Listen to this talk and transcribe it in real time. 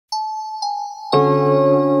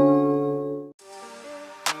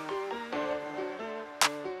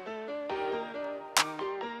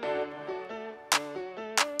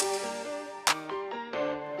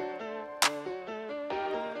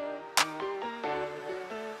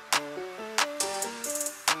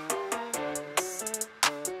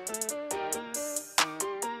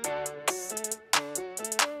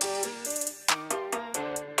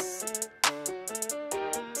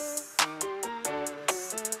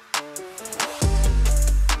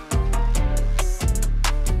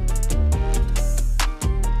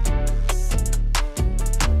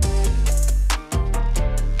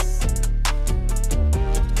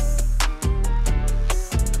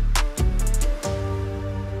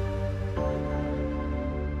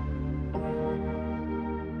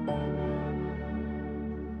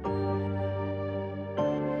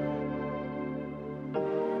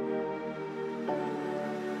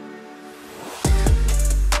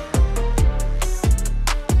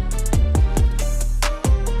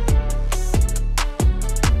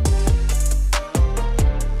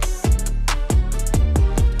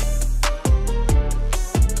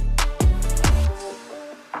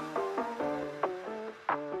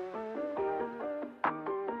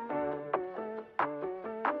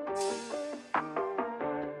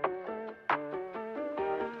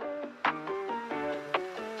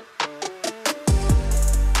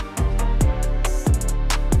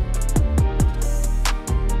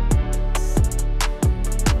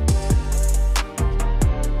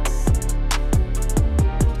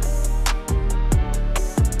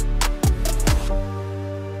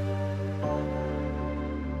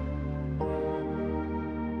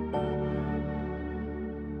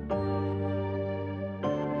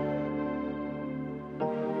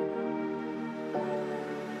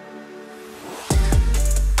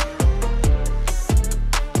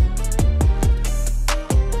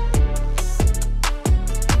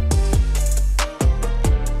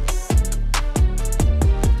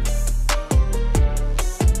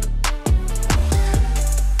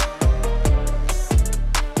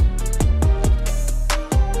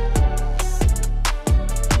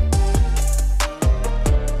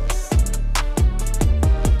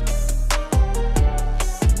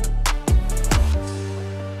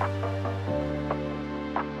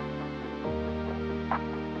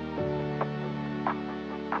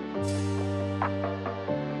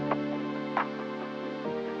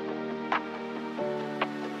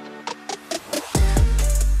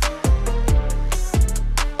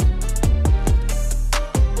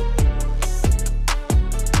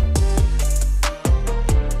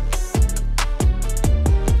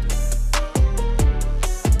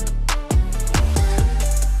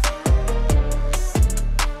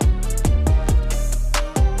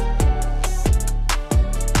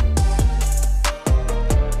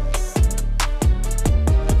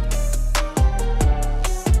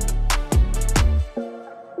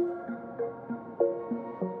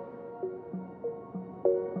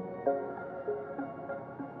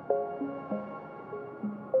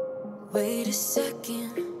Wait a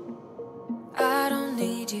second, I don't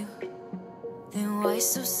need you. Then why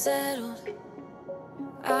so settled?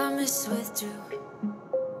 I miswithdrew.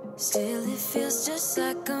 Still it feels just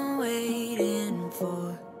like I'm waiting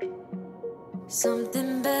for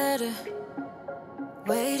something better.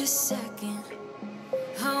 Wait a second,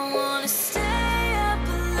 I wanna stay up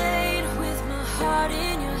late with my heart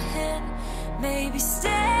in your head. Maybe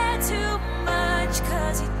stare too much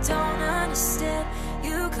cause you don't understand.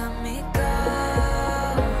 You got me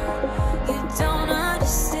gone. You don't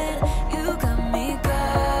understand. You got me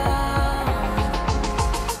gone.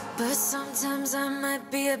 But sometimes I might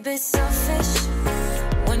be a bit selfish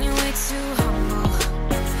when you're way too humble.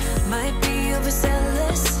 Might be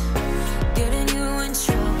overzealous, getting you in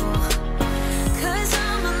trouble. Cause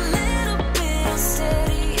I'm a little bit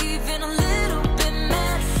unsteady, even a little bit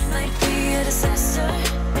mad. Might be a disaster,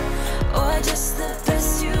 or just the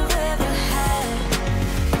best you've ever had.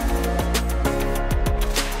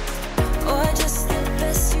 Or just the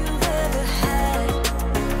best you've ever had.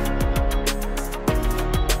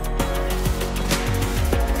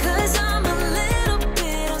 Cause I'm a little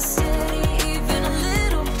bit unsteady, even a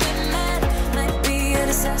little bit mad. Might be a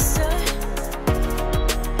disaster.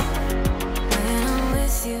 When I'm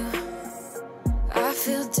with you, I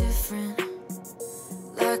feel different,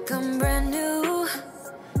 like I'm brand new.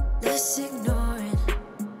 Less ignoring,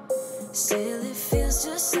 still it feels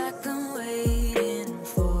just like I'm waiting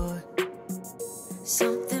for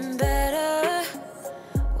something better.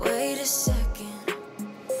 Wait a second,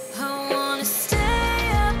 I wanna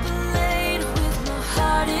stay up late with my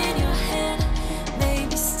heart in your hand.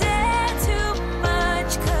 Maybe stare too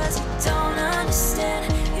much cause you don't understand.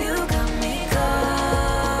 You got me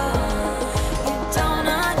gone. You don't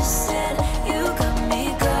understand. You got me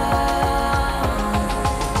gone.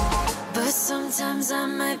 But sometimes I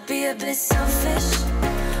might be a bit selfish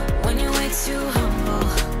when you're way too humble.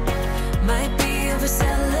 Might be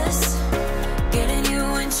overzealous, getting you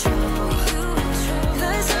in trouble.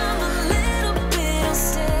 Cause I'm a little bit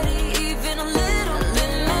unsteady, even a little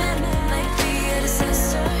bit mad. Might be a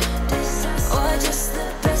disaster, or just the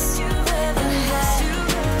best you've ever had.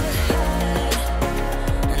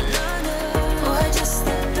 Or just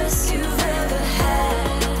the best you've ever had.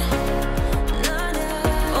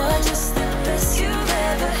 Or just the best you've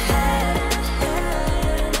ever had.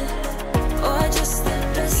 Or just the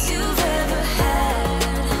best you've ever had.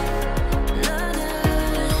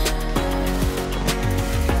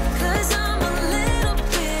 Cause I'm a little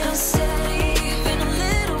bit unsteady, even a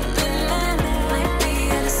little bit mad. Might be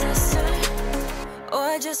a disaster,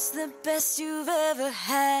 or just the best you've ever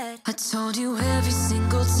had. I told you every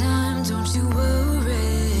single time, don't you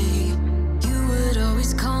worry. You would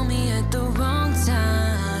always call me at the wrong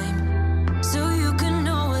time, so you could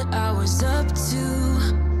know what I was up to.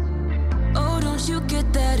 Oh, don't you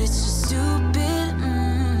get that it's just stupid?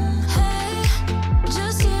 Hey,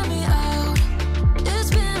 just hear me out. It's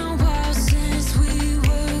been a while since we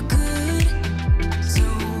were good. So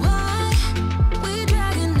why we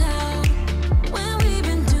dragging out when we've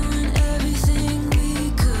been doing everything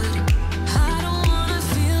we could? I don't wanna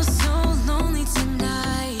feel so lonely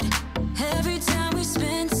tonight. Every time we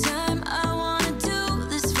spend time, I wanna do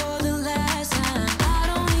this for the last time. I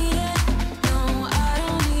don't need it, no, I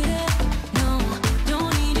don't need it, no.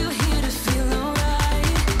 Don't need you here to feel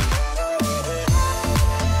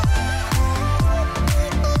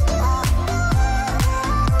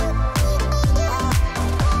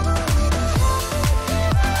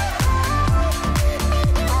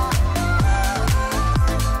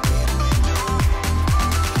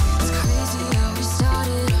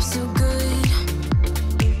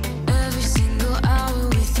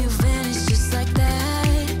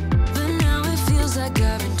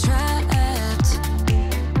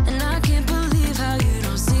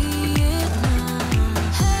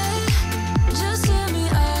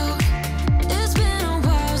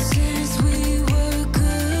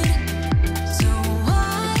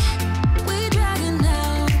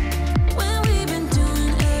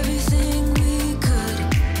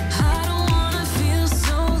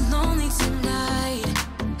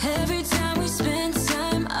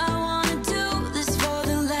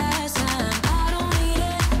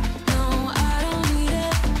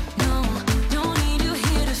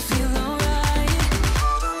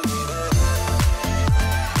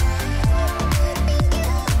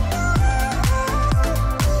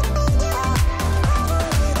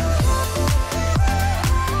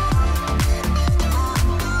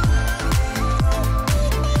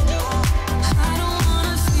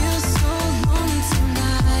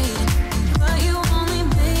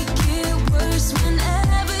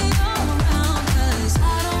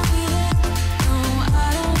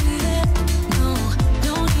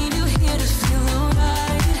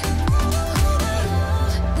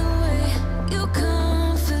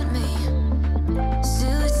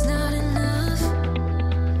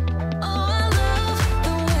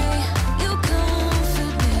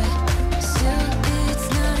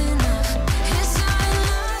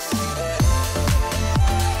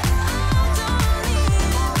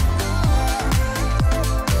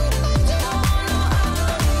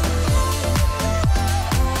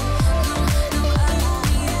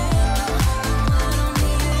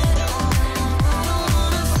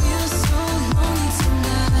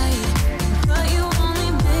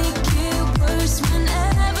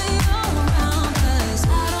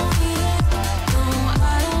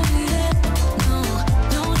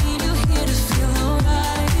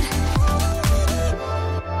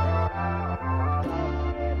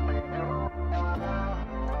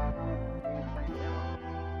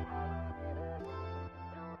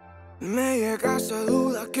Me llega esa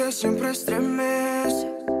duda que siempre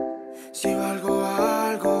estremece. Si valgo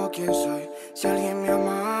algo, ¿quién soy? Si alguien me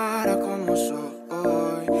amara como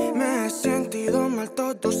soy. Me he sentido mal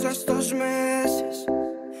todos estos meses,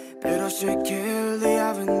 pero sé que el